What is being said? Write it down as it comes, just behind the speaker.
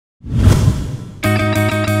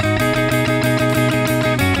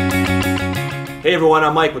Hey everyone,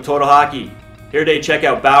 I'm Mike with Total Hockey. Here today to check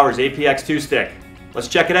out Bauer's APX2 stick. Let's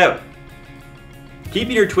check it out.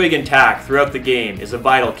 Keeping your twig intact throughout the game is a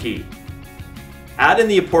vital key. Add in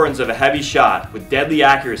the importance of a heavy shot with deadly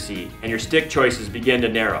accuracy and your stick choices begin to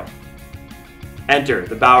narrow. Enter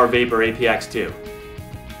the Bauer Vapor APX2.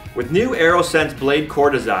 With new AeroSense blade core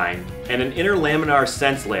design and an inner laminar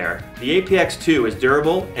sense layer, the APX2 is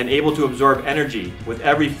durable and able to absorb energy with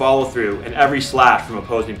every follow-through and every slash from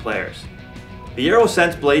opposing players. The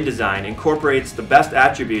AeroSense blade design incorporates the best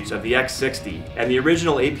attributes of the X60 and the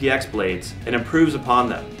original APX blades and improves upon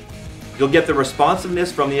them. You'll get the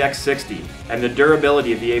responsiveness from the X60 and the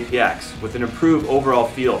durability of the APX with an improved overall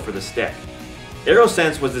feel for the stick.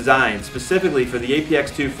 AeroSense was designed specifically for the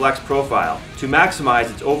APX2 Flex profile to maximize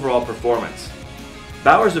its overall performance.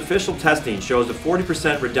 Bauer's official testing shows a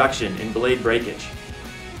 40% reduction in blade breakage.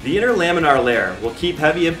 The inner laminar layer will keep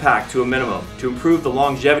heavy impact to a minimum to improve the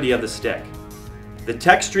longevity of the stick. The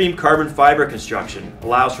TechStream carbon fiber construction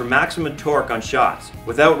allows for maximum torque on shots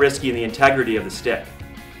without risking the integrity of the stick.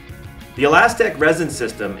 The Elastec resin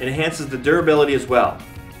system enhances the durability as well,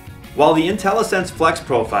 while the IntelliSense Flex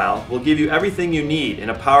profile will give you everything you need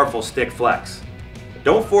in a powerful stick flex.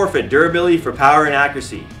 Don't forfeit durability for power and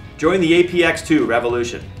accuracy. Join the APX2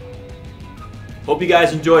 revolution. Hope you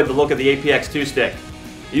guys enjoyed the look of the APX2 stick.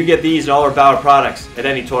 You can get these and all our Bauer products at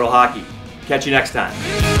any Total Hockey. Catch you next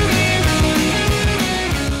time.